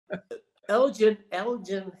Elgin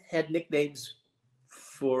had nicknames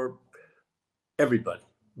for everybody,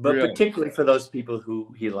 but Really? particularly for those people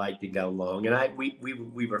who he liked and got along. And we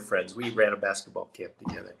were friends. We ran a basketball camp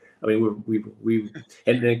together. I mean,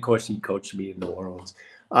 and then of course he coached me in New Orleans.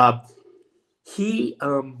 He,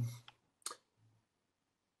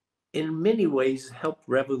 in many ways, helped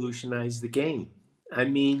revolutionize the game. I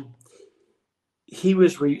mean, he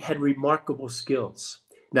had remarkable skills.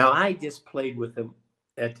 Now, I just played with him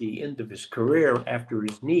at the end of his career after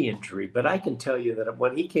his knee injury, but I can tell you that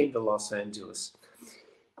when he came to Los Angeles,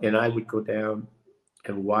 and I would go down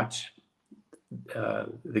and watch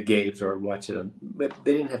the games or watch it on, but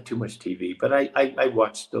they didn't have too much TV. But I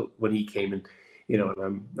watched when he came in,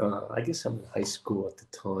 and I guess I'm in high school at the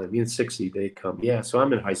time. In '60 they come, yeah. So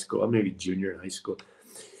I'm in high school. I'm maybe junior in high school.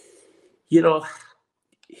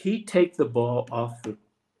 He'd take the ball off the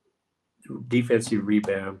defensive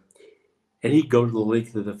rebound, and he'd go to the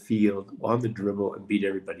length of the field on the dribble and beat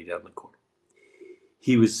everybody down the court.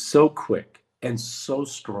 He was so quick and so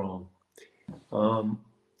strong.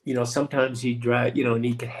 Sometimes he'd drive, and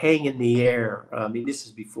he could hang in the air. I mean, this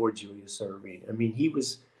is before Julius Erving. I mean, he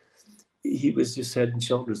was just head and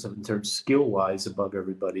shoulders in terms skill wise above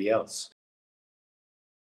everybody else.